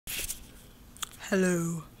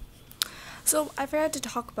Hello. So I forgot to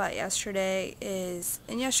talk about yesterday is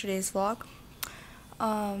in yesterday's vlog.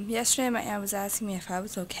 Yesterday my aunt was asking me if I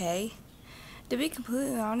was okay. To be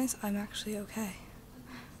completely honest, I'm actually okay.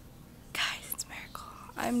 Guys, it's a miracle.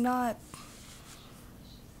 I'm not.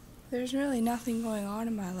 There's really nothing going on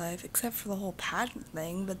in my life except for the whole pageant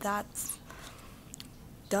thing, but that's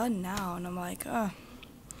done now, and I'm like,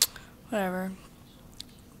 whatever.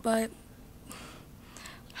 But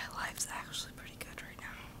my life's actually pretty good right now.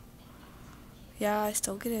 Yeah, I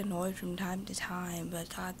still get annoyed from time to time, but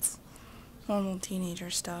that's normal teenager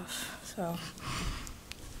stuff. So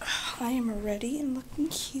I am ready and looking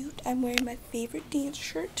cute. I'm wearing my favorite dance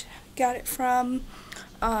shirt. Got it from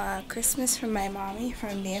Christmas from my mommy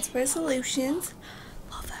from Dance Resolutions.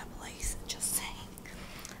 Love that place, just saying.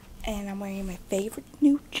 And I'm wearing my favorite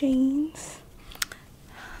new jeans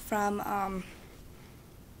from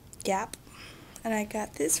Gap. And I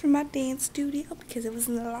got this from my dance studio because it was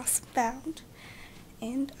in the lost and found.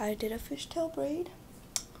 And I did a fishtail braid.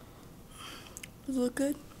 Does it look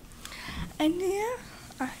good? And yeah,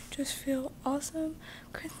 I just feel awesome.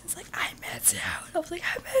 Kristen's like, I miss you. And I was like,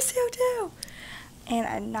 I miss you too. And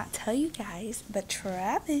I did not tell you guys, but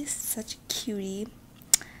Travis, such a cutie.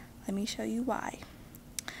 Let me show you why.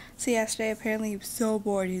 So yesterday, apparently he was so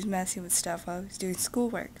bored, he was messing with stuff while he was doing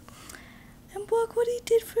schoolwork. And look what he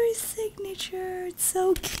did for his signature. It's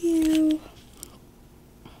so cute.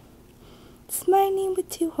 It's my name with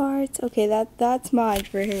 2 hearts. Okay, that's mine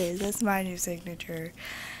for his. That's my new signature.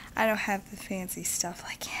 I don't have the fancy stuff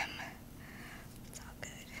like him. It's all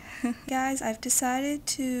good. Guys, I've decided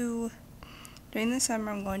to, during the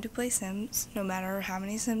summer, I'm going to play Sims, no matter how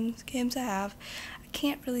many Sims games I have. I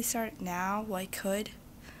can't really start it now. Well, I could.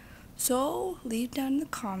 So, leave down in the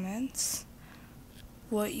comments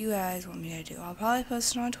what you guys want me to do. I'll probably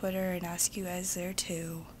post it on Twitter and ask you guys there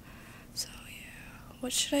too. So, yeah.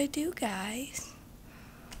 What should I do, guys?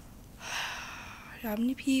 How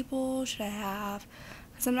many people should I have?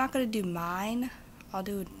 Because I'm not going to do mine. I'll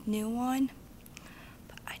do a new one.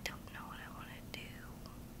 But I don't know what I want to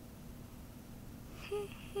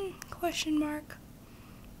do. Question mark.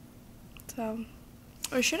 So,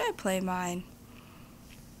 or should I play mine?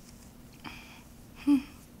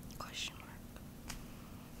 Question mark.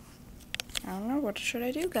 I don't know. What should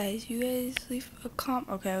I do, guys? You guys leave a comment.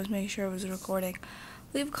 Okay, I was making sure it was recording.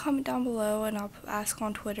 Leave a comment down below, and I'll ask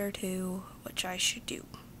on Twitter too what I should do.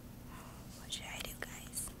 What should I do,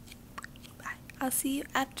 guys? Bye. I'll see you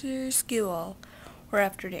after school or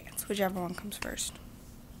after dance, whichever one comes first.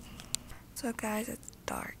 So, guys, it's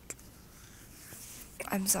dark.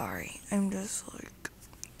 I'm sorry. I'm just like,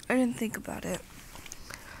 I didn't think about it.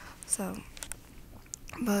 So,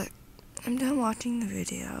 but I'm done watching the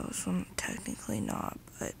videos. I'm technically not,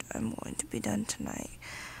 but I'm going to be done tonight.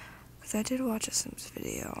 Because I did watch a Sims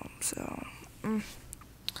video, so, and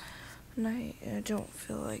I don't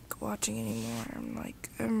feel like watching anymore. I'm like,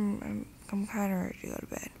 I'm kind of ready to go to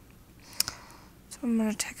bed. So I'm going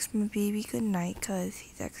to text my baby good night, because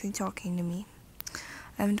he's actually talking to me.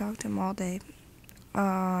 I haven't talked to him all day.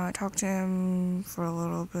 I talked to him for a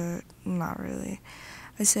little bit, not really.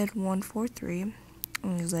 I said 143, and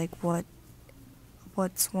he was like,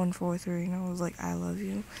 what's 143? And I was like, I love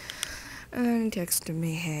you. And then he texted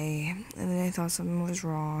me, hey, and then I thought something was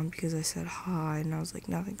wrong because I said hi, and I was like,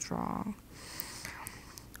 nothing's wrong.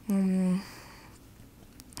 So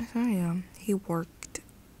yeah, he worked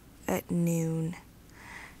at noon,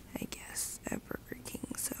 I guess, at Burger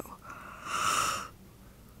King, so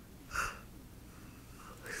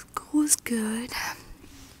school was good.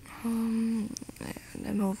 And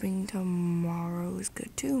I'm hoping tomorrow is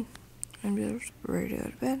good too. I'm just ready to go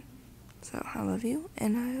to bed. So, I love you,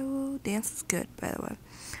 and I will, dance is good, by the way.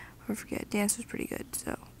 Don't forget, dance was pretty good.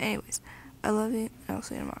 So, anyways, I love you, and I'll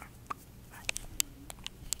see you tomorrow. Bye.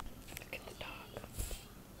 Look at the dog.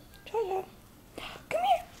 Jojo, come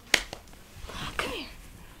here. Come here.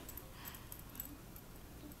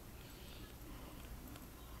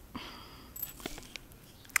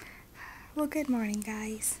 Well, good morning,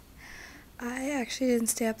 guys. I actually didn't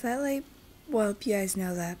stay up that late. Well, you guys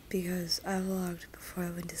know that because I vlogged before I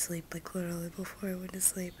went to sleep, like literally before I went to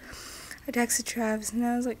sleep. I texted Travis and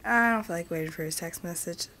I was like, I don't feel like waiting for his text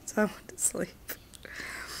message, so I went to sleep.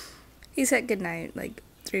 He said goodnight like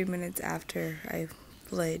 3 minutes after I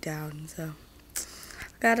laid down, so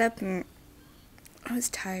got up and I was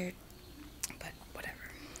tired, but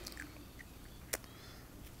whatever.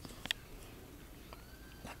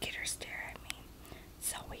 Look at her stare at me.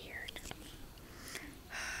 So weird.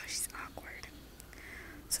 She's awkward.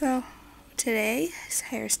 So, today's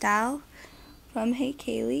hairstyle from Hey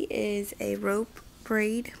Kaylee is a rope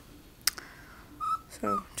braid.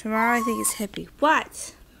 So tomorrow I think is hippie.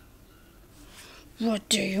 What? What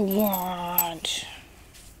do you want?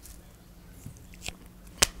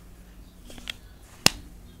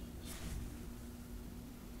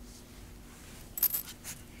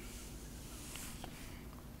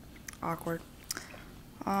 Awkward.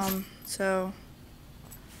 So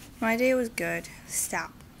my day was good.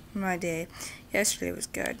 Stop. My day yesterday was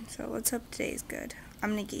good. So let's hope today's good. I'm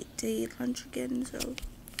gonna get to eat lunch again, so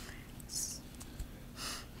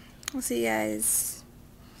I'll see you guys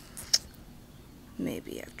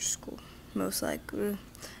maybe after school. Most likely.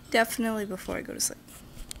 Definitely before I go to sleep.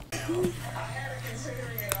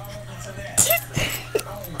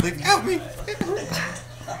 They got me.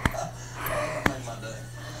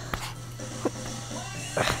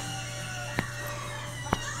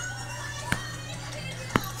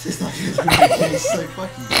 She's not gonna do it. She's like, fuck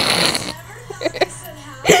you.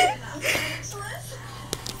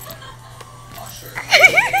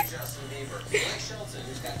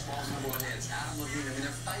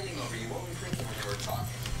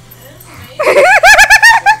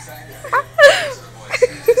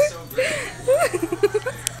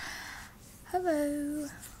 Hello.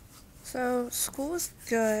 So school was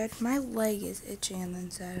good. My leg is itching on the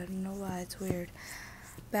inside. I don't know why. It's weird.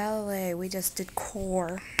 Ballet. We just did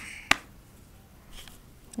core.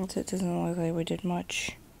 It doesn't look like we did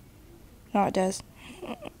much. No, it does.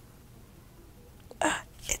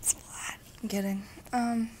 It's flat. I'm kidding.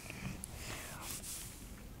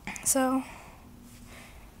 So,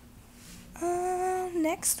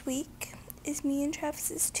 next week is me and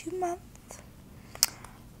Travis's 2-month.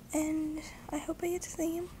 And I hope I get to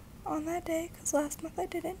see him on that day, because last month I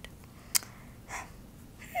didn't.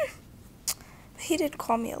 But he did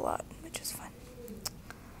call me a lot, which is fun.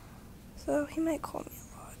 So he might call me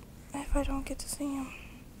a lot if I don't get to see him.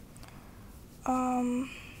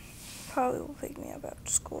 Probably will pick me up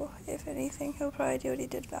after school, if anything. He'll probably do what he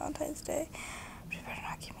did Valentine's Day. But he better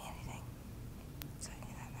not give me anything. I'm saying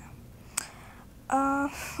that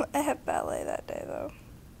now. I have ballet that day, though.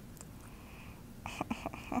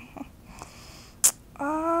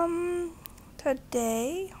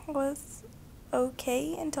 Today was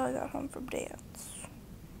okay until I got home from dance.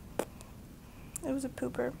 It was a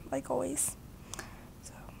pooper, like always.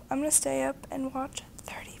 So, I'm gonna stay up and watch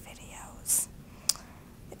 30 videos.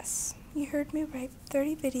 Yes, you heard me right,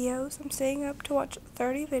 30 videos. I'm staying up to watch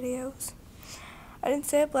 30 videos. I didn't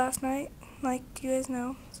stay up last night, like you guys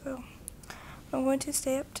know, so I'm going to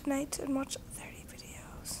stay up tonight and watch 30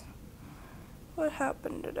 videos. What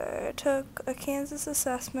happened today? I took a Kansas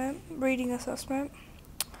reading assessment.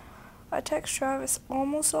 I text Travis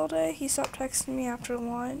almost all day. He stopped texting me after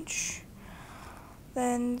lunch.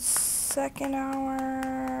 Then second hour,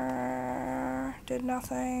 did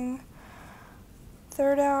nothing.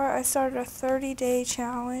 Third hour, I started a 30-day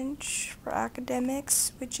challenge for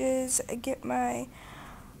academics, which is get my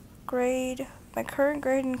current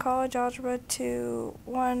grade in college algebra to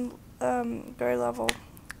 1 grade level.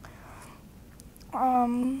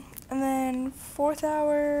 And then fourth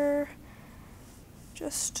hour, I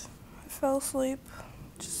fell asleep,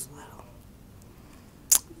 just a little.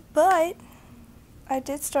 But I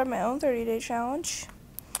did start my own 30-day challenge,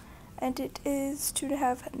 and it is to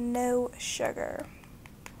have no sugar.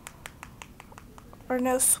 Or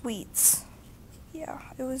no sweets. Yeah,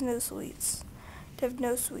 it was no sweets. To have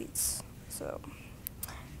no sweets. So,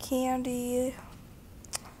 candy,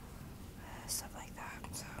 stuff like that.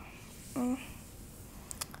 So,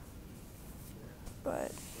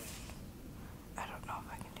 but I don't know if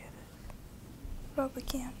I can do this. Probably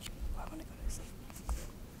can. Well, I'm gonna go to sleep.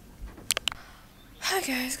 Hi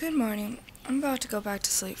guys, good morning. I'm about to go back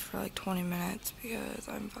to sleep for like 20 minutes because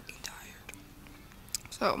I'm fucking tired.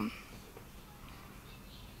 So,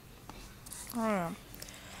 I don't know.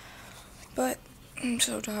 But I'm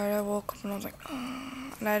so tired. I woke up and I was like,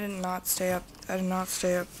 and I did not stay up. I did not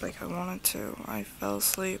stay up like I wanted to. I fell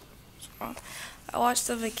asleep. So, I watched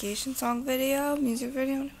the vacation song music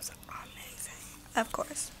video, and it was amazing. Of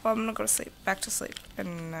course. Well, I'm gonna go to sleep. Back to sleep.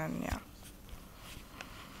 And then, yeah.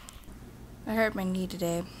 I hurt my knee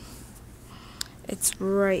today. It's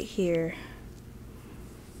right here.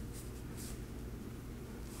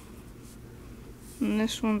 And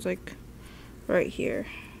this one's like right here.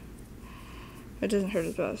 It doesn't hurt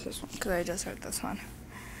as bad as this one, because I just hurt this one.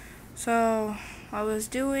 So, I was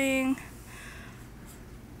doing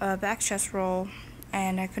a back chest roll,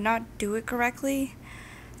 and I could not do it correctly.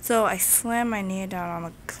 So, I slammed my knee down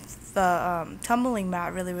on the tumbling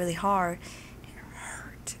mat really, really hard. It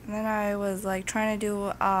hurt. And then I was like trying to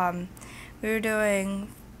do, we were doing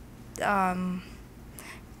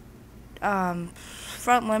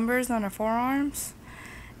front limbers on our forearms.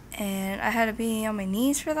 and I had to be on my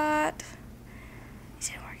knees for that. It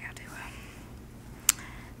didn't work out too well.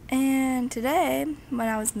 And today, when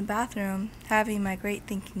I was in the bathroom having my great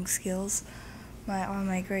thinking skills,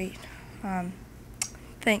 my great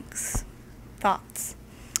thoughts,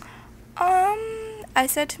 I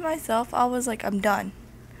said to myself, I was like, I'm done.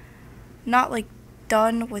 Not like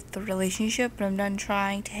done with the relationship, but I'm done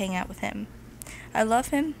trying to hang out with him. I love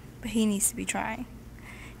him, but he needs to be trying.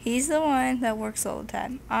 He's the one that works all the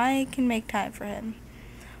time. I can make time for him.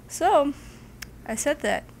 So, I said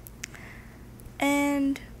that.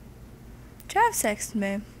 And Travis texted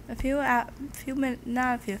me like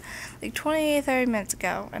 20, 30 minutes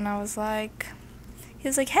ago. And I was like, he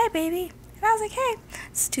was like, hey, baby. And I was like, hey.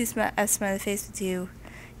 It's a smiley face with you.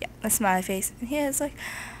 Yeah, a smiley face. And he was like,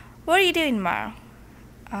 what are you doing tomorrow?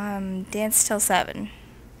 Dance till 7.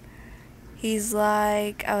 He's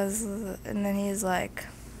like, and then he's like,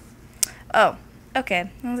 oh, okay.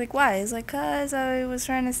 I was like, why? He's like, cause I was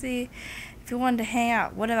trying to see if you wanted to hang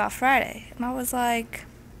out. What about Friday? And I was like,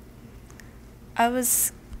 I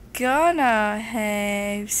was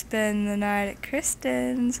gonna spend the night at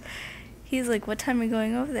Kristen's. He's like, what time are you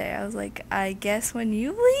going over there? I was like, I guess when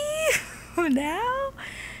you leave now?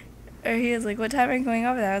 Or he was like, what time are you going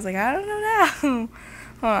over there? I was like, I don't know now.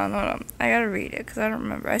 Hold on. I gotta read it because I don't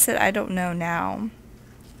remember. I said, I don't know now.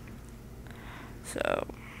 So.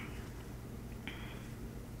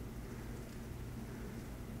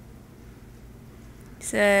 He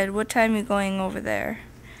said, what time are you going over there?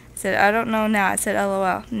 I said, I don't know now. I said,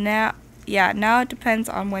 LOL. Now it depends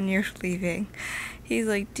on when you're leaving. He's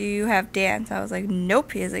like, do you have dance? I was like,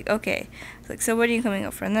 nope. He was like, okay. I was like, so what are you coming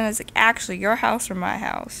over? And then I was like, actually, your house or my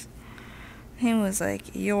house? He was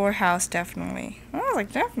like, your house, definitely. I was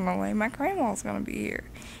like, definitely. My grandma's gonna be here.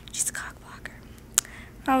 She's a cock blocker.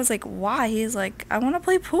 I was like, why? He's like, I want to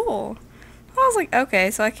play pool. I was like,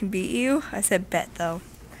 okay, so I can beat you? I said, bet, though.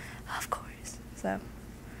 Of course. So,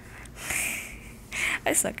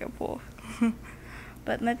 I suck at pool.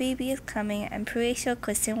 But my baby is coming. I'm pretty sure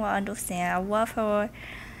Kristen will understand. I love her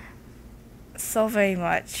so very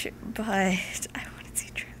much. But I want to see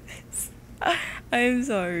Travis. I am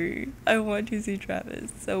sorry. I want to see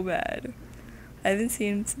Travis so bad. I haven't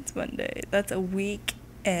seen him since Monday. That's a week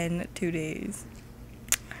and 2 days.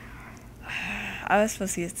 I was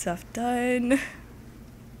supposed to get stuff done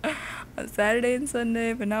on Saturday and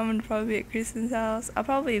Sunday, but now I'm gonna probably be at Kristen's house. I'll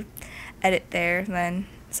probably edit there then,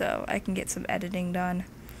 so I can get some editing done.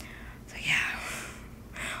 So yeah.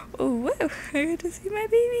 Oh, woo! I get to see my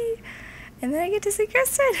baby, and then I get to see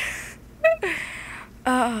Kristen.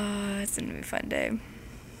 Oh, it's gonna be a fun day.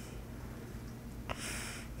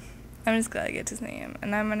 I'm just glad I get to see him,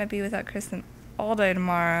 and I'm gonna be without Kristen all day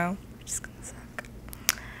tomorrow, which is gonna suck.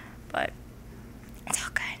 But it's all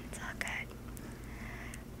good. It's all good.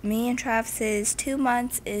 Me and Travis's 2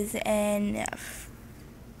 months is in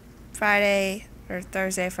Friday or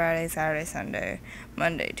Thursday, Friday, Saturday, Sunday,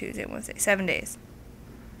 Monday, Tuesday, Wednesday. 7 days.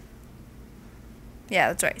 Yeah,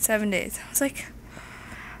 that's right. 7 days. I was like,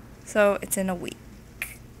 so it's in a week,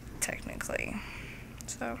 technically.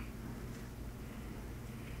 So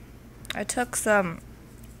I took some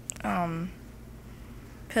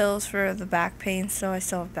pills for the back pain, so I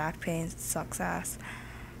still have back pain. It sucks ass.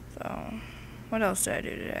 So what else did I do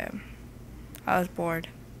today? I was bored.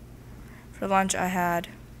 For lunch I had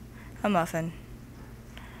a muffin.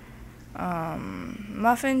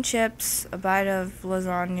 Muffin, chips, a bite of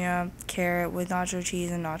lasagna, carrot with nacho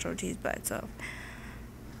cheese and nacho cheese by itself.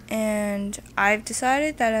 And I've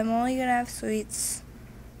decided that I'm only gonna have sweets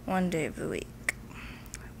 1 day of the week.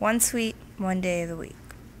 1 sweet, 1 day of the week.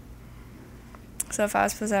 So if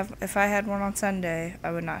I had one on Sunday,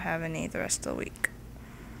 I would not have any the rest of the week.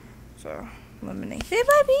 So, lemonade. Say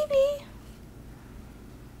bye, baby!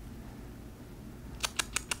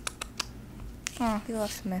 Oh, he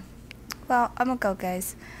loves me. Well, I'm gonna go,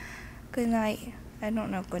 guys. Good night. I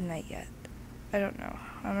don't know good night yet. I don't know.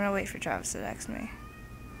 I'm gonna wait for Travis to text me.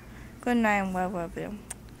 Good night and well,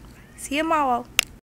 see you tomorrow.